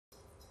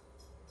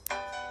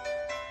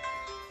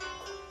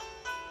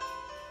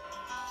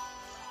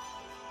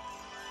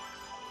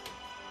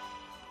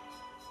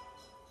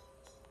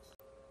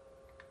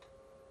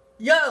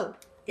Yo,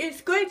 it's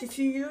great to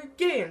see you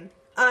again.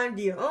 I'm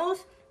the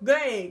host,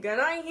 Greg, and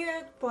I'm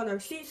here for the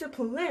season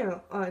premiere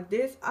on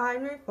this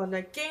island for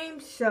the game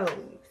shows.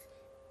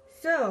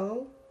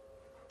 So,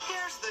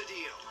 here's the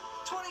deal.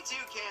 22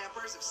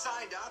 campers have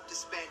signed up to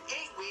spend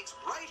 8 weeks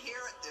right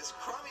here at this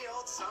crummy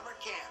old summer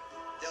camp.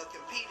 They'll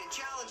compete in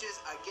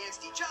challenges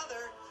against each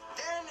other,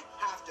 then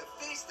have to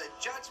face the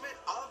judgment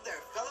of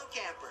their fellow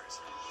campers.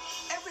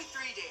 Every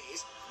 3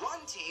 days,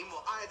 one team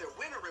will either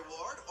win a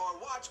reward or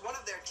watch one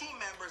of their team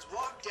members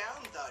walk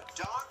down the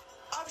dock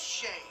of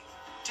shame,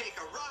 take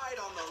a ride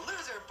on the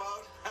loser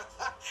boat,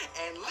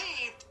 and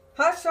leave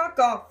Hot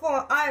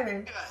Shark-infested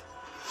Island. good.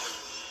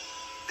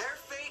 Their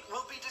fate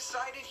will be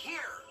decided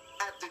here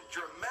at the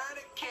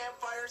dramatic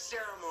campfire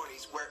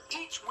ceremonies, where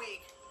each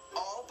week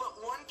all but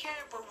one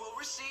camper will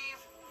receive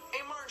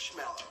a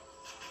marshmallow.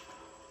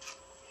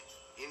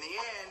 In the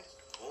end,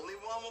 only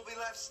one will be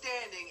left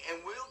standing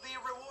and will be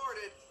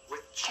rewarded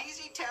with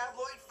cheesy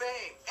tabloid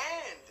fame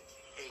and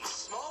a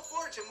small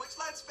fortune, which,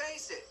 let's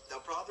face it, they'll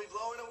probably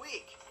blow in a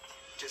week.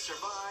 To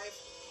survive,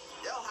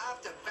 they'll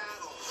have to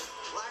battle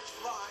black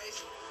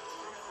flies,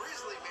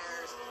 grizzly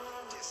bears,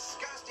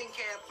 disgusting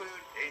camp food,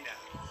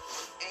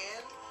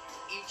 and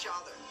each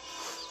other.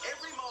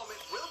 Every moment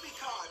will be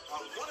caught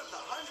on one of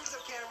the hundreds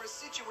of cameras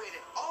situated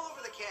all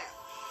over the camp.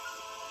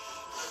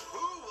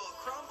 Who will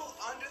crumble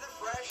under the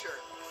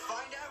pressure?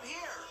 Find out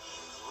here,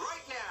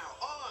 right now,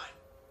 on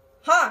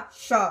Hot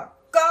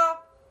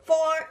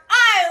Shark-infested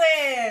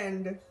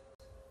Island.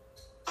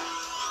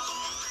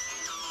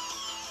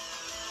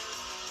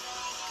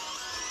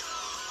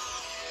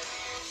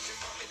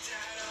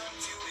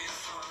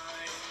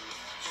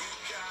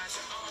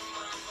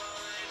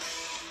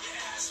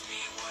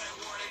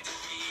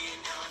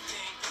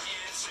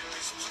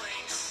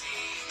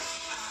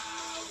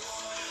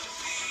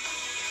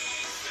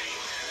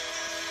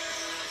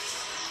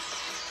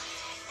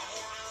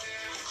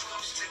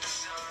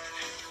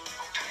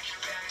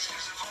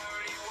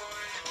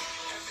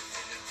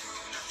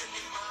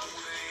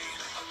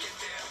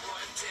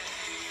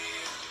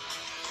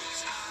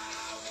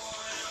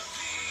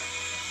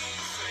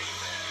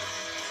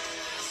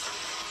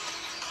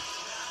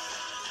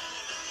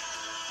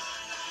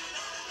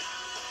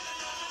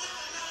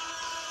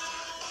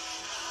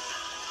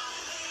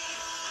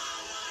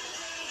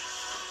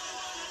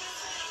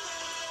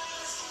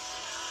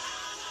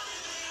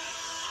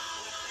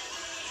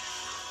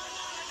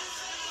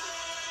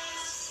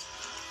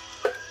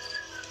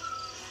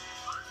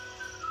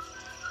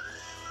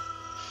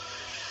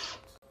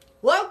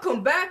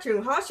 Welcome back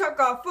to Hot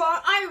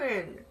Shark-infested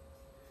Island.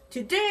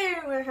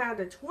 Today we have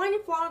the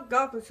 24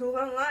 golfers who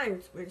won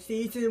lives with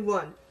Season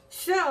 1.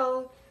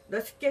 So,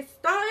 let's get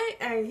started,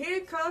 and here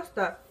comes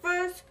the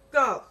first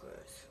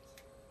golfers.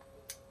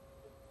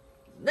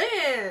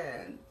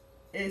 Then,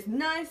 it's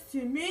nice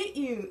to meet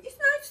you. It's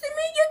nice to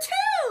meet you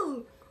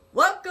too.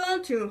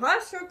 Welcome to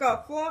Hot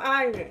Shark-infested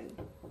Island.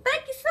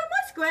 Thank you so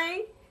much,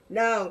 Gray.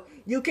 Now,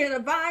 you can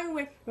abide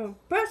with the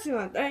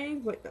personal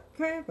things with the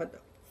prayer for the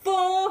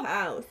full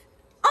house.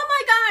 Oh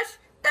my gosh!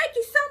 Thank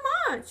you so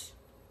much!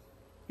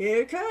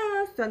 Here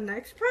comes the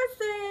next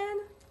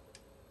person.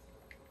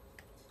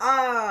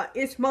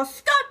 It's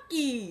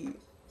Muskaki.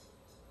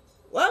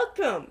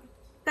 Welcome.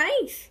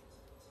 Thanks.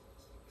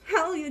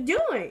 How are you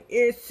doing?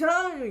 It's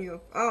all your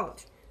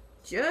fault.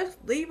 Just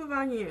leave it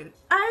by you.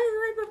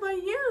 I leave it by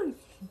you.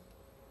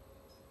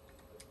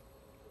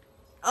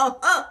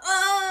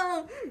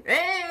 Oh!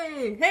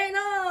 Hey,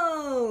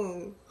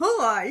 no!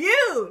 Who are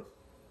you?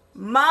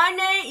 My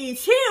name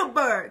is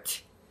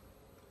Hilbert.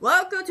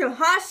 Welcome to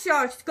Hot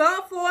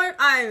Shark-infested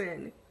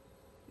Island.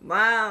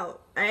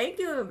 Wow, thank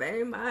you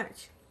very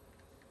much.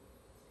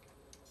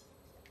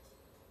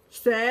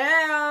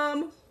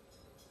 Sam.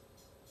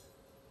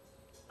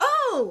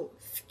 Oh,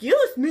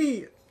 excuse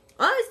me.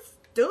 I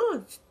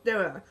stood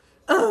there.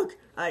 Ugh,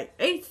 I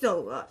ate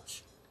so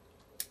much.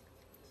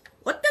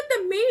 What did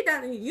the meat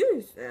that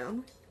you,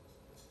 Sam?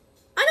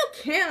 I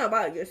don't care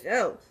about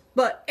yourself.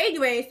 But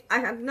anyways, I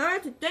have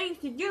learned things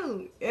to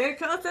do. Here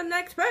comes the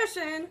next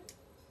person.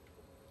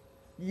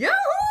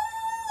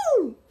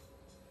 Yahoo!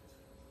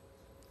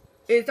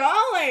 It's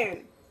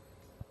Owen.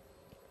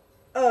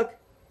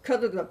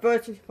 Because of the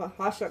verses for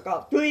Hot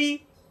Shark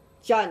 3,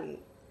 Johnny.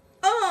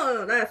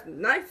 Oh, that's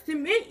nice to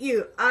meet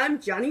you.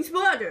 I'm Johnny's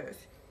brothers.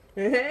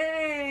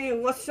 Hey,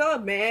 what's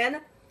up,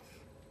 man?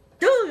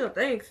 Do your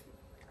things.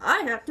 I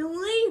have to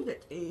leave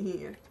it in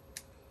here.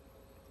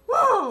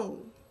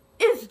 Whoa!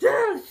 Is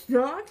that a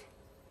shark?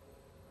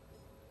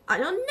 I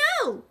don't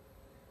know.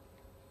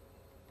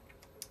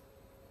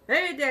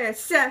 Hey there,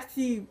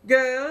 sassy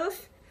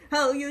girls.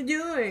 How you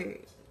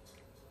doing?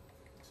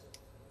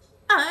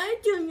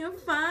 I'm doing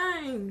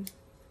fine.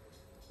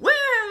 We're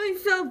having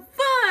some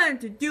fun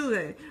to do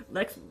it.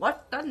 Let's watch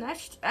the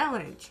next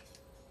challenge.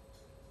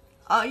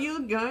 Are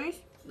you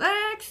guys?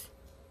 Let's.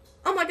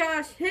 Oh my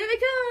gosh, here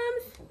it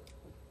comes.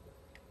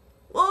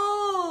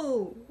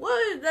 Whoa,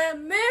 what is that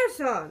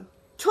marathon?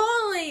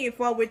 Totally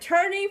for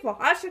returning for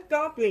Hot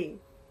Shark 3.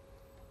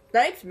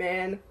 Thanks,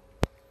 man.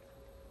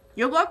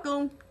 You're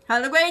welcome.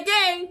 Have a great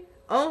day.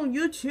 Oh,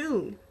 you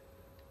too.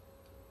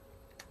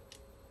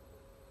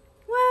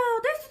 Wow,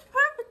 this is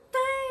perfect.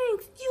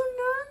 Thanks. You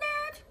know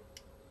that?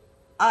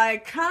 I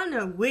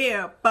kinda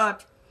weird,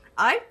 but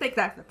I think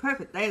that's the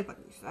perfect day for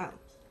yourself.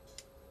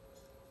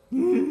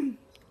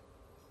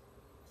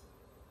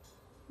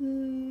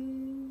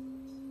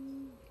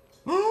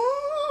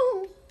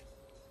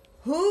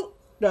 Who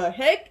the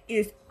heck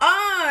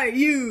are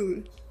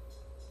you?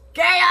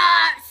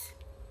 Chaos!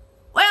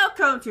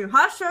 Welcome to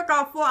Hot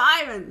Circle 4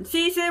 Island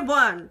Season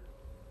 1.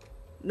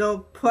 No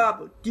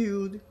problem,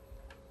 dude.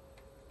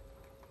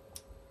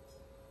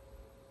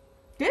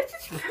 This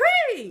is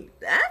pretty.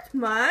 That's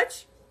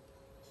much.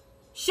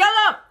 Shut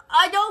up!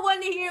 I don't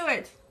want to hear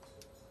it.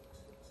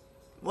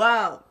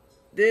 Wow,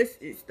 this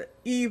is the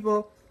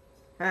evil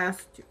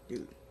has to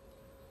do.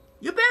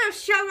 You better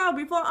shut up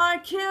before I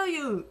kill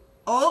you.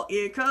 Oh,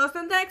 here comes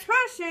the next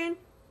person.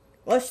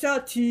 What's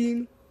up,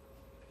 team?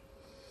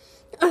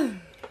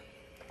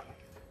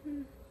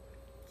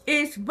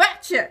 It's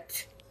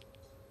Ratchet.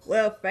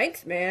 Well,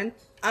 thanks, man.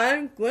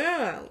 I'm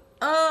glad.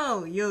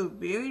 Oh, you're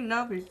very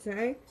lovely,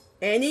 say.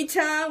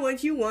 Anytime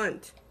what you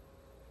want.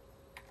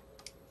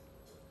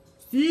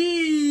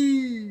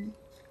 See.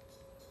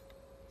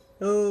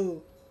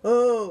 Oh.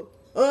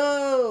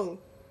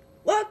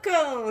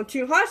 Welcome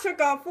to Hot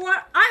Circle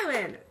 4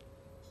 Island.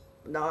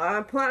 Not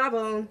a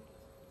problem.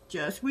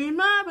 Just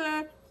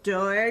remember,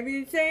 don't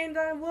everything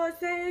that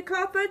was in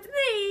corporate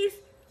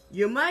please.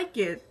 You might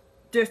get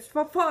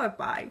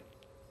disqualified.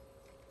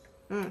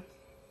 Wow,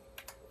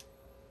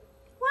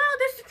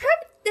 this is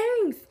perfect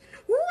things.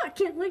 Ooh, I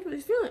can't wait for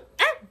this feeling.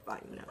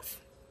 Everybody else.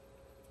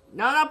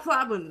 Not a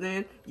problem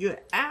then. You're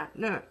at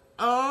nerd.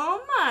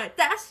 Oh my,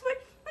 that's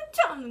what I'm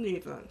telling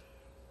you.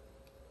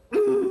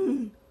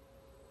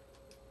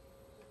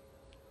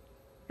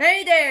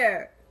 Hey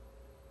there.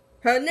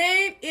 Her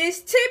name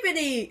is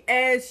Tiffany,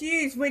 and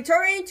she's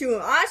returning to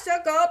our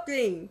circle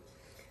thing.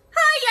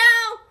 Hi,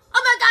 y'all!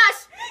 Oh my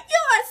gosh, you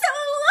are so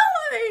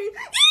lovely!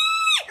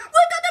 Yee!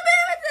 Look at the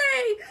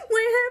birthday!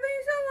 We're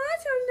having so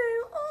much on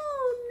there.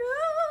 Oh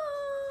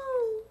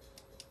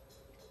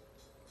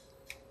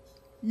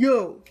no! Yo,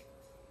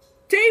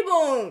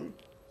 T-Bone!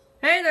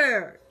 Hey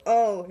there!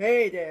 Oh,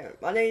 hey there.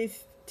 My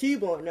name's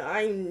T-Bone.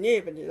 I'm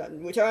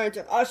returning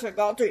to our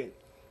circle thing.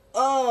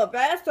 Oh,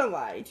 that's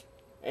alright.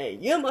 Hey,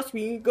 you must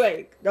be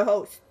Greg, the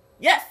host.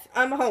 Yes,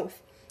 I'm a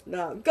host.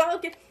 Now go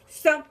get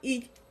some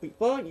eat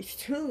before it's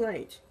too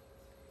late.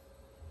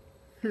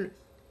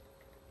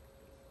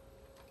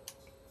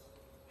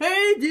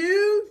 Hey,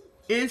 dude,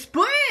 it's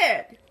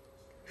Brad.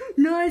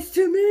 Nice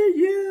to meet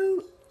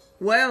you.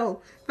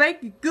 Well,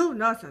 thank you. Good,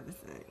 not such a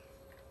thing.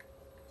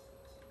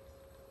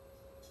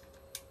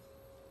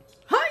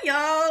 Hi,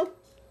 y'all.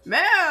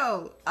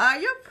 Mel, are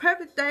you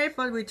perfect day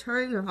for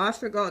returning to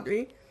Hospital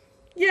 3?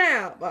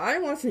 Yeah, but I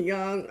wasn't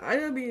young.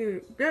 I'll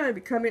be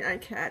becoming a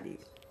caddy.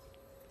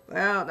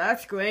 Well,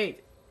 that's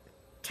great.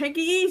 Take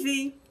it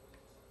easy.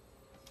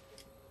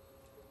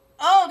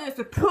 Oh, this is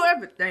a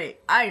perfect day.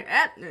 I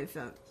at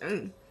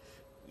something.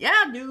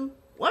 Yeah, dude.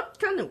 What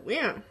kind of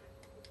weird?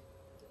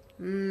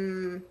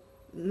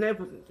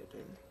 Never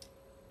thing.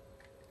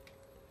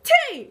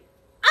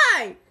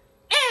 T-I-N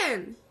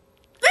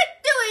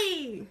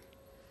victory!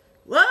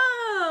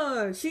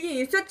 Whoa, she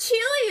is a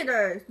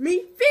cheerleader.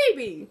 Meet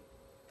Phoebe.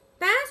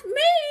 That's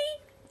me.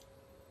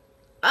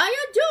 How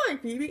you doing,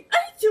 Phoebe?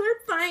 I'm doing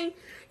fine.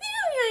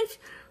 You guys,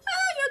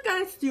 how you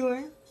guys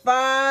doing?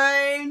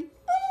 Fine.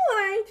 All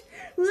right,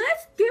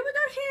 let's give it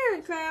a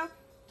hand clap.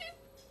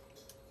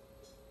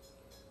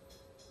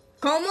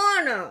 Come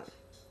on now.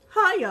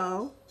 Hi,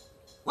 y'all.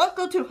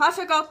 Welcome to Hot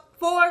Circle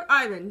 4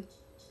 Island.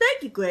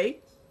 Thank you,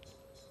 Greg.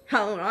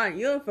 How are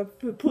you for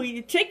putting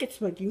the tickets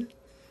for you?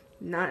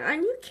 Not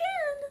on you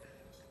can.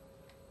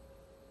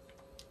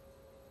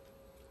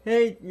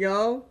 Hey,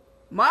 y'all.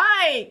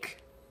 Mike!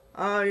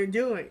 How you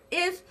doing?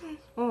 It's...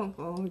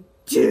 Oh,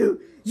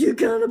 dude, you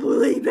gonna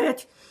believe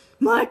it?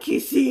 Mike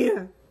is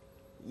here.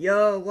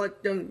 Yo,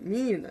 what don't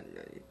mean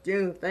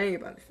do thing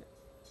about it?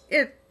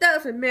 It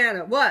doesn't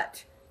matter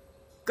what.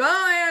 Go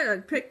ahead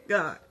and pick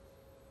up.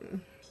 Wow,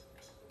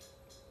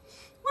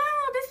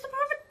 this is the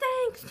perfect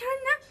thing.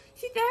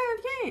 She's there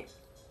again.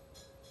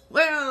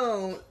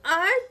 Well,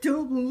 I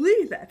don't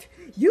believe that.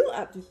 You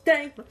have to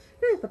thank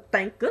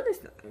goodness,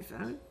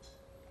 son.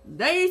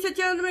 Ladies and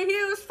gentlemen, he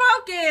was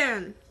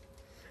spoken.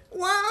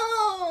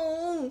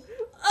 Whoa!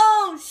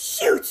 Oh,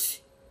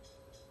 shoot!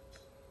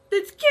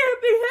 This can't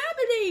be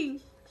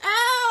happening!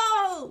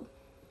 Ow!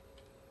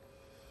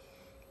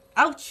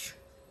 Ouch!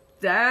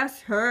 That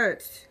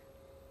hurts.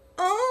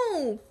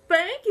 Oh,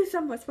 thank you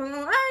so much for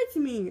lying to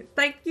me.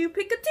 Thank you,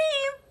 pick a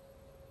team.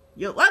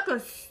 You're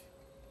welcome.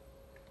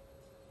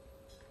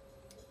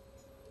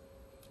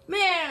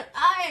 Man,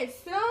 I am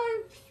so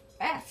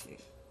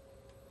fascinated.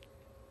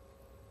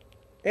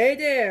 Hey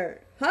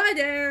there. Hi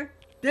there.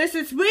 This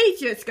is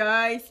Regis,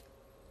 guys.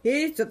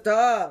 He's the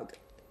dog.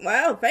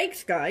 Wow,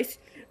 thanks, guys.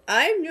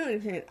 I'm new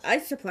in hand. I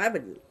supply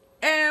with you.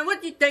 And what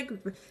do you think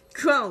of the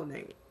crow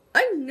name?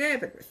 I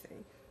never the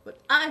same, but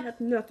I have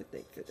nothing to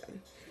think today.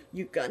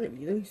 you're gonna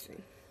be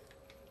losing.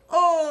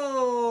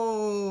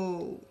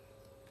 Oh!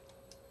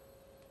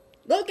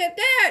 Look at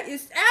that!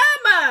 It's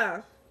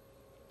Emma!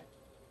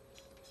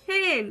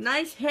 Hey,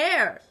 nice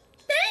hair.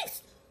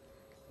 Thanks!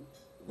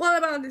 What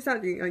about this other?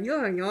 Are you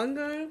a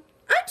younger? I'm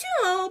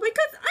too old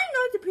because I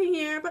know the pretty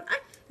hair, but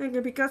I'm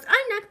younger because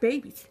I like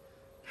babies.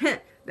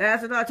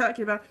 That's what I'm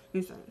talking about.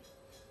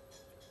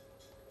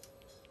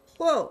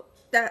 Whoa,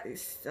 that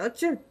is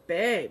such a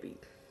baby.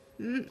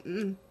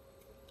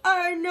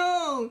 I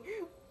know.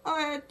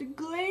 I had to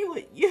play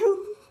with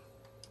you.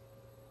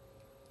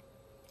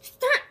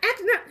 Stop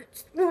acting up,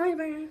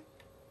 spoiler.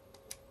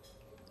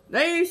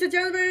 Ladies and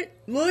gentlemen,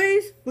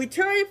 Louis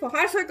returning for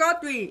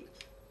Hashtag 3.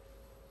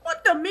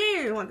 What the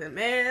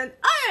man?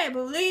 I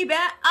believe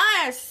that.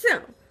 I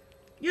assume.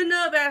 You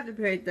know about the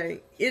pay thing.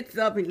 It's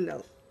up in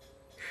no.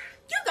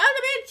 You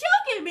gotta be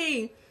joking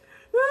me.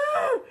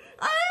 I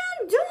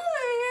am doing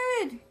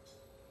it.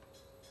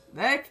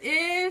 That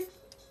is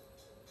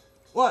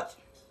what?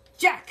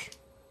 Jack.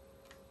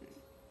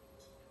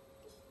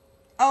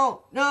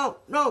 Oh no.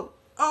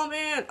 Oh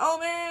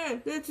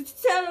man, this is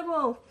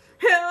terrible.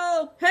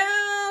 Help.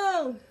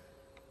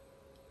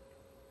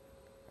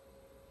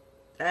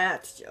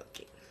 That's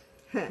joking.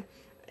 And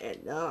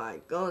now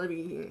I'm gonna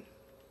be here.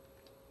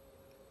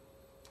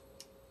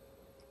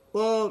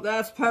 Well,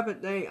 that's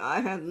perfect thing. I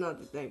have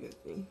another thing.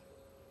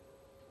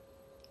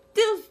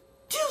 Do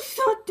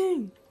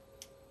something.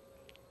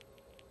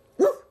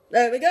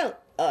 There we go.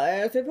 I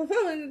have to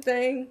perform the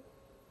thing.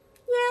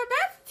 Yeah,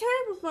 that's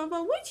terrible fun,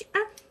 but which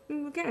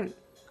again.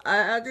 I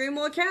have 3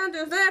 more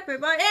counters left by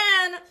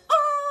end.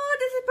 Oh,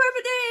 this is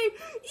perfect day.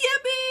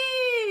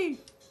 Yippee!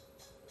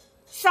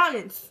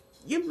 Silence.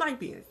 You might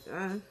be a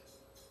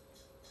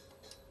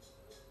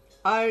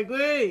I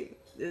agree.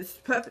 This is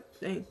perfect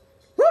thing.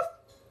 Woof!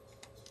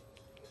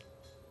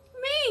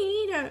 Me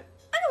either.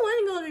 I don't want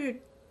to go to your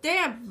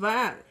damn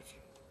village.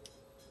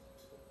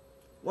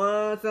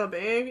 What's up,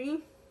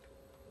 baby?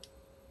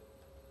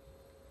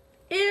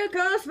 Here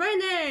comes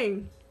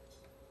raining.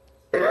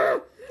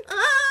 Oh!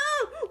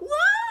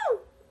 Whoa!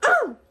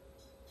 Oh!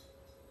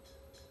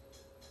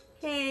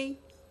 Hey,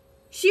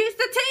 she's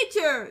the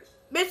teacher,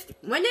 Miss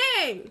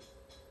Renee.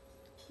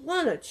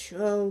 What a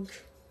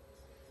joke.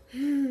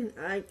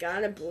 I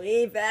gotta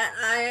believe that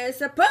I am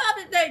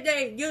supposed to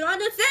day. You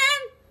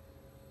understand?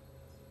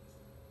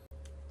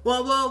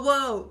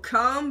 Whoa.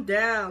 Calm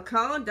down,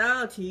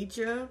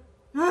 teacher.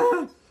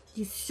 You're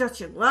such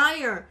a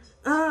liar.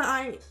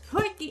 I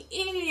put the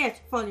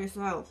idiot for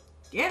yourself.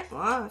 Get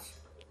lost.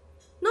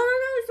 No,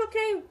 it's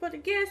okay for the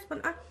guest,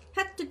 but I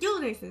had to do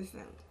this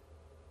instead.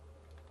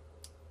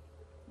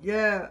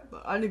 Yeah,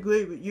 but I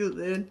agree with you,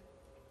 Lynn.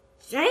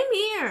 Same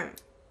here.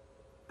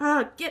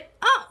 Get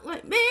up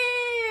with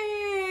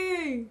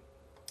me!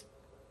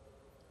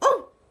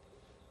 Oh!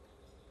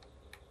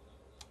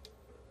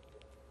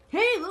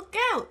 Hey, look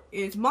out!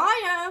 It's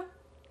Maya!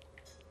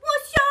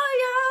 What's up,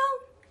 yo?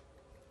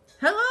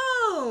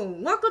 Hello!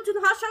 Welcome to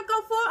the Hot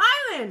Fore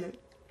Island!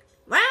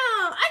 Wow,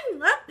 I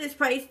love this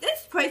place.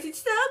 This place is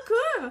so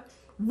cool.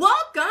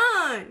 Walk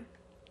on!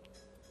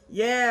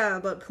 Yeah,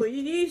 but pretty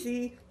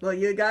easy. But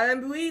you gotta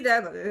believe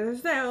that, but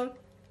it's down.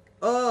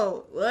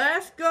 Oh,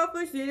 let's go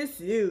for this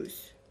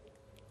use.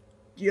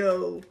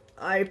 Yo,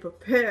 I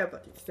prepared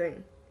for this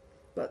thing,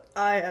 but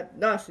I have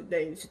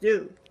nothing to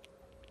do.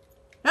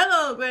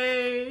 Hello,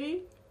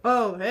 Gray.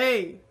 Oh,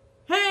 hey.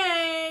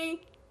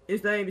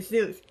 His name is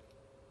Zeus.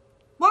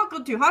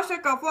 Welcome to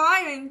Hashtag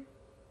Island.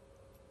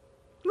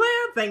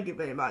 Well, thank you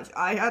very much.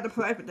 I had to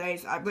play for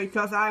days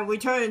because I'm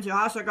returning to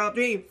Hashtag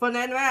 3 for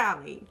the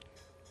rally.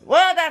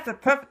 Well, that's a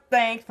perfect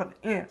thing for the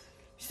end.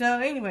 So,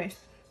 anyways,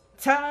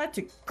 time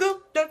to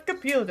cook the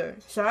computer,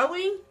 shall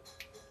we?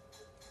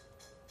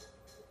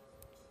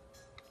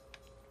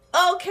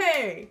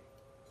 Okay.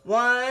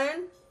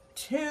 1,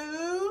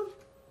 2.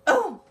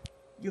 Oh,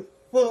 you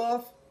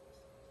fool!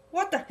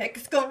 What the heck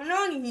is going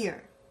on in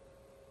here?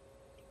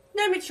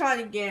 Let me try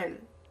it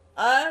again.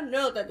 I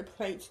know that the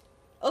place.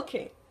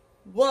 Okay.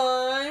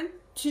 1,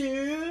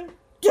 2.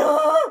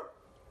 Duh!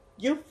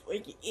 You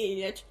freaking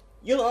idiot!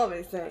 You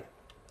always say.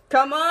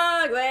 Come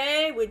on,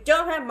 Ray. We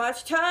don't have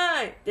much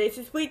time. This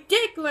is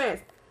ridiculous.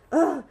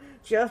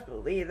 Just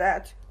believe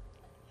that.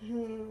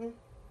 Okay.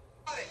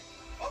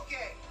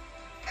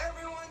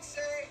 Everyone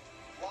say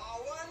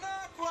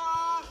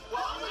Wawanakwa.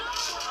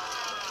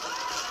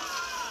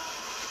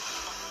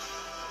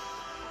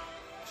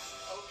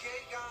 Okay,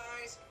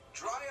 guys.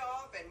 Dry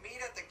off and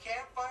meet at the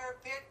campfire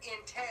pit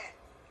in 10.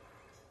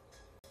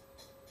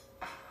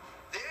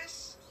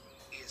 This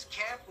is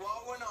Camp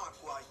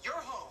Wawanakwa, your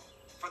home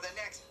for the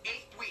next 8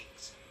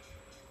 weeks.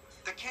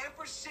 The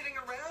campers sitting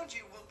around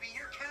you will be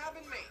your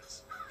cabin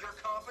mates, your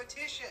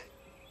competition,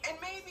 and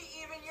maybe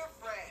even your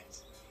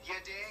friends. You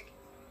dig?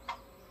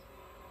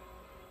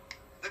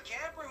 The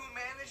camper who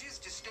manages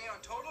to stay on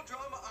Total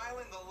Drama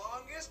Island the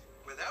longest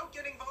without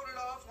getting voted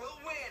off will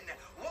win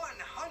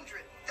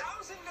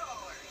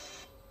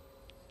 $100,000.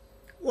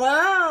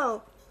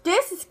 Wow,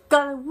 this is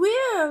kind of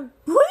weird.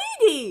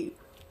 Pretty.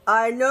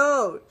 I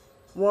know.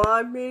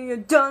 $1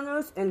 million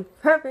and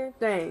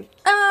everything.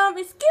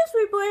 Excuse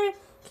me, boy.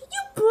 Can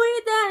you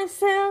breathe that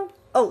sound?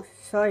 Oh,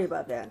 sorry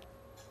about that.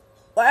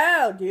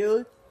 Wow,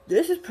 dude.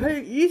 This is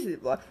pretty easy,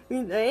 but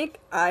you think?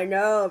 I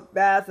know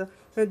that's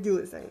to do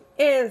the same.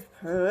 It's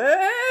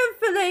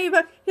perfectly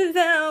but you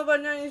sound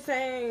but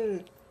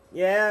anything.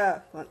 Yeah,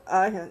 but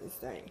I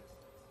understand.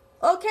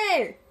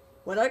 Okay,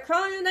 when I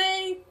call your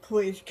name,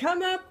 please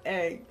come up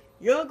and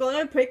you're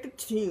gonna pick a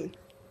team.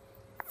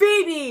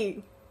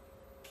 Phoebe,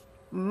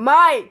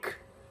 Mike,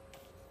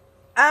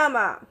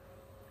 Emma,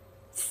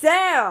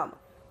 Sam,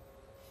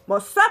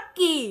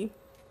 Mosaki,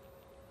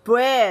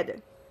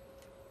 Brad,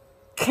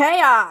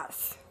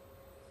 Chaos,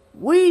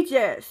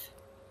 Regis,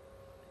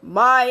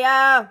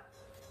 Maya,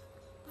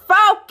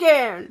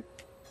 Falcon,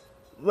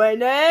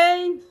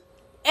 Renee,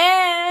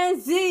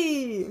 and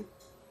Z.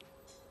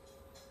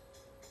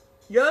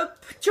 Your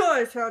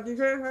choice how to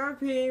get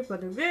happy,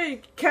 but the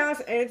really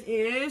counts as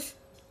is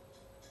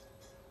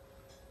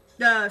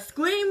the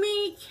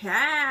screaming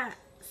cats.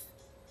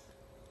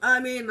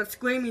 The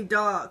screaming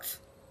dogs.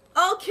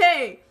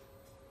 Okay,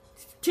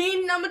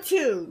 team number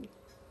 2.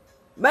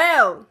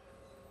 Mel,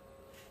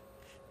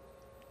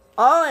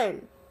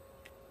 Owen,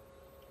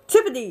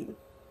 Tiffany,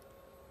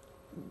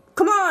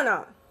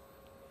 Kamana,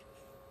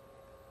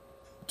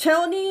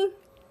 Tony,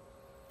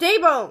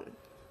 Daybone,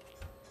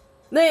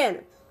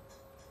 Lynn,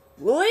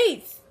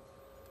 Louise,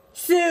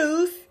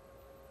 Suze,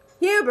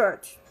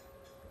 Hubert,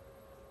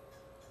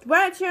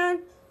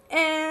 Gretchen,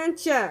 and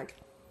Jack.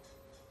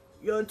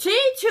 Your team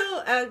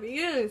 2 at the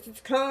beginning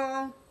is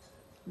called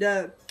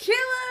the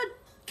Killer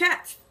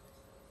Cats.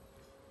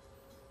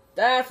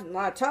 That's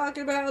not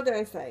talking about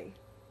anything.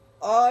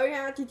 All you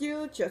have to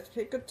do is just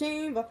pick a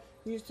team, but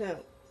you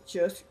sound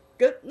just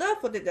good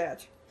enough for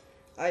that.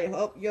 I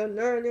hope you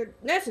learn your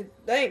lesson.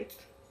 Thanks.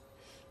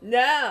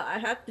 Now I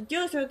have to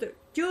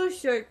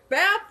use your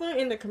bathroom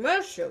in the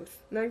commercials,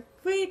 like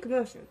free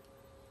commercials.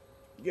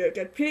 You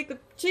can pick a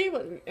team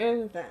with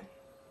anything.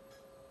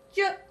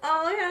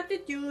 All you have to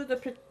do is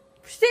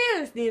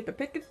seriously to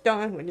pick a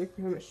time with the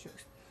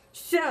commercials.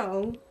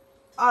 So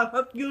I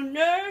hope you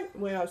learn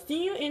when I'll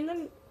see you in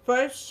the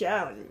first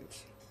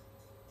challenge.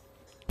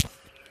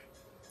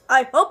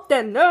 I hope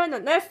they learn the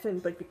lesson,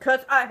 but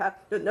because I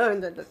have to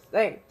learn the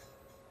thing,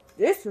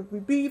 this will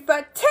be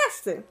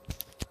fantastic.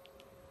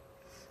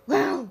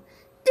 Wow,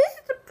 this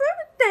is the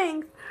perfect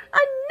thing.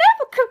 I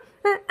never come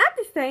at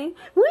the same.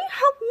 We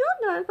hope you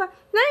learn the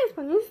things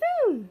from you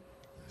soon.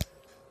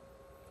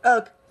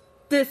 Okay,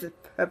 this is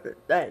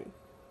perfect thing.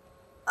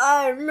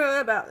 I remember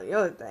about the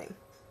other thing,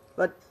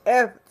 but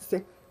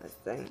everything the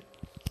same.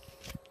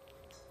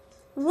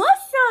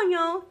 What's up,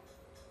 y'all?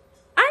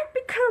 I'm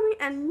becoming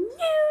a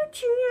new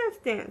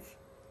gymnast.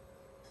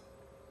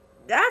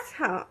 That's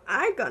how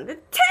I'm gonna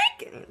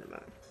take it in the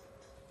month.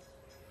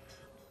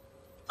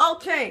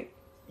 Okay,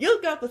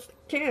 you got the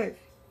chance,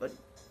 but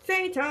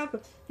same time for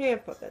here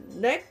for the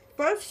next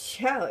first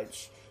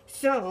challenge.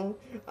 So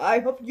I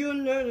hope you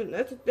learn the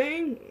next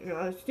thing, and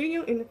I'll see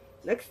you in the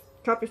next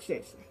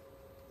competition.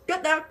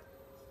 Good luck.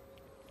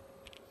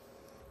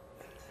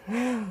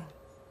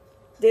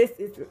 This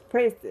is the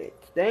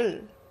perfect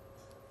thing.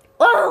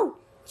 Oh!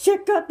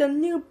 Check out the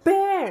new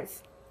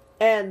bands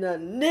and the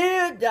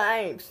new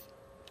dimes.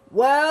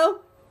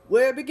 Well,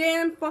 we're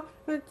beginning for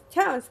the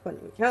challenge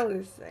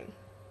thing.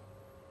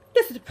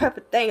 This is the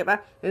perfect thing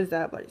about this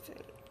everybody's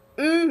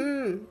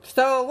saying.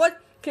 So what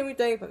can we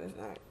think for this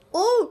night?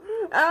 Oh,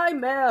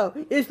 I'm Mel.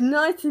 It's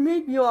nice to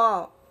meet you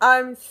all.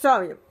 I'm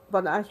sorry,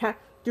 but I can't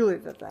do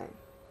this thing.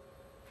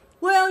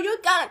 Well,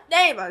 you got a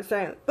name, I'm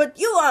saying, but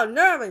you are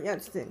nervous,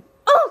 Justin.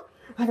 Oh,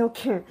 I don't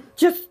care.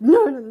 Just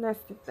learn the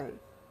next thing.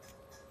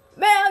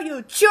 Mel,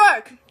 you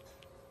jerk!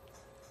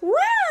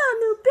 Wow,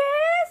 new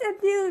bears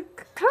and new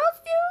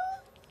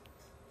costumes!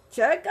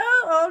 Check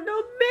out all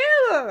the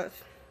mirrors!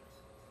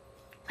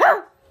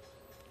 Huh?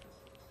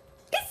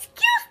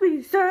 Excuse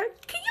me, sir,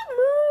 can you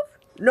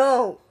move?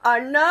 No,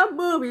 I'm not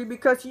moving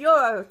because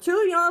you're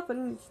too young for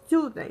these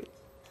two things.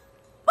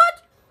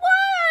 But why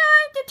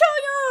are you too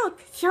young?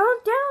 Calm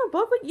down,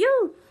 both of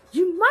you.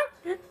 You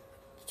might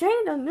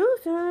change the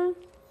news, sir.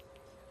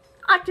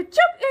 I could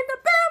jump in the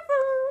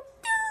bathroom.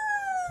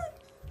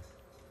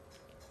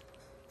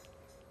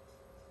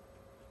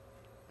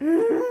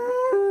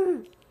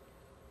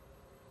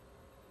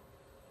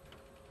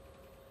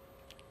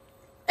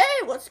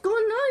 Hey, what's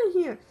going on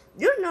here?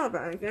 You know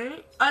about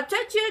anything.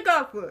 Attention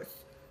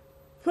golfers.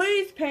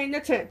 Please pay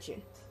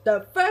attention.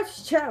 The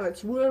first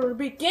challenge will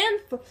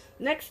begin for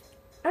next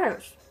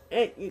hours.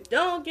 If you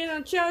don't get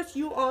a chance,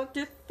 you are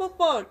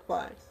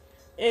disqualified.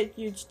 If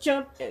you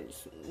jump and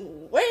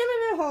swim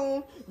in the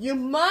hole, you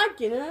might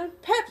get a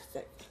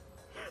Pepsi.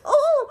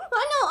 Oh,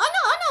 I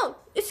know.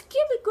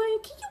 Excuse me, Gwen.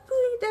 Can you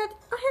believe that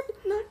I have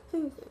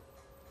nothing?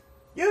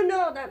 You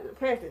know that the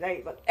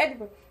president, but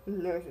everybody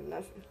knows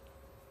nothing.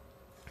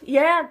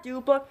 Yeah, I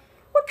do, but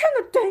what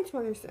kind of things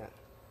was that?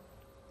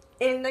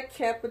 In the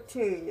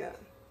cafeteria.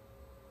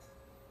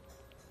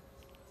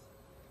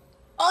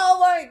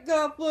 Alright,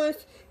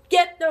 golfers,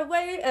 get the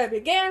way and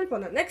begin for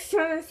the next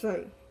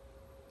challenge.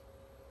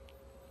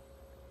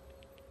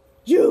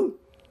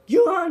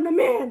 You are the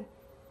man.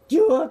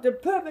 You are the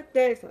perfect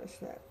day for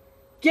yourself.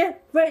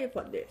 Get ready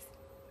for this.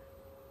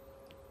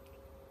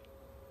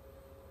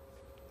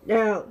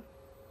 Now,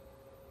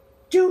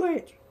 do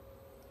it.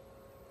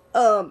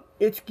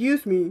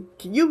 Excuse me,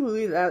 can you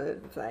believe that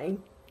is a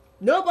thing?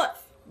 No,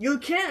 but you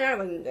can't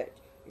have it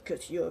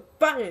because you're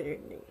better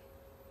than me.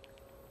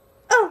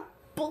 Oh,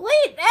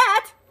 believe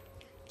that?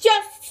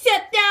 Just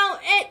sit down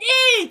and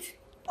eat!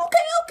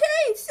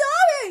 Okay,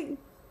 sorry!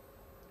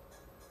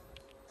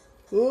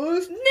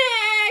 Who's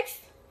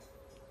next?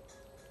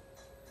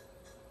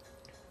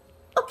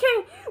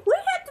 Okay, we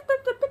have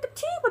to pick a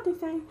team what they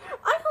say.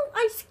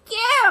 I'm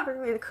scared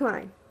of really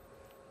crying.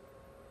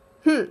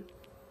 What did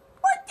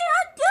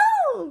I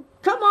do?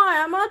 Come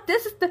on, Emma,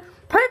 this is the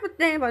perfect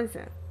thing about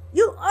this.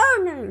 You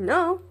already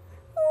know.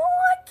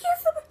 Oh, I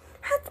can't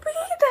have to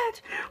believe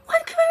that.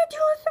 What can I do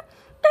with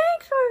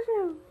thanks for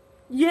you?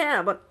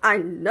 Yeah, but I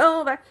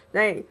know that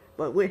thing,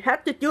 but we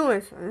have to do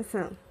it for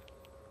ourselves.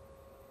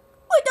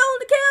 We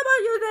don't care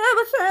about you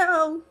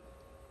ourselves.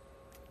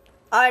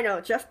 I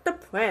know just the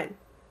plan.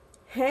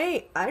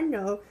 Hey, I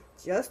know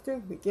just the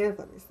beginning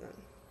for this one.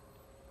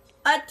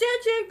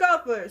 Attention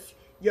golfers,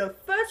 your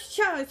first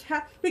challenge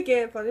has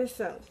begun for this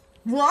song.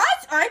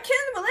 What? I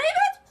can't believe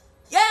it?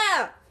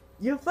 Yeah,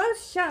 your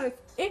first challenge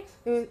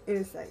is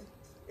insane.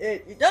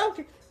 If you don't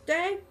get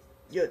thing,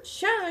 your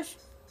challenge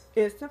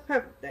is the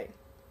perfect thing.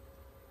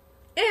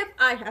 If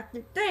I have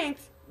to think,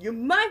 you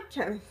might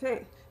have to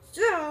think.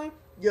 So,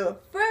 your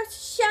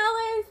first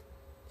challenge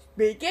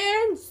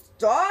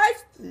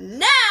starts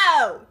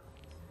now!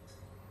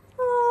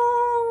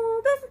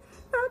 Oh, that's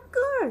not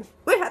good.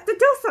 We have to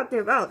do something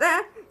about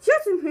that.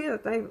 Just in here,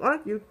 they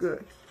want you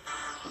good.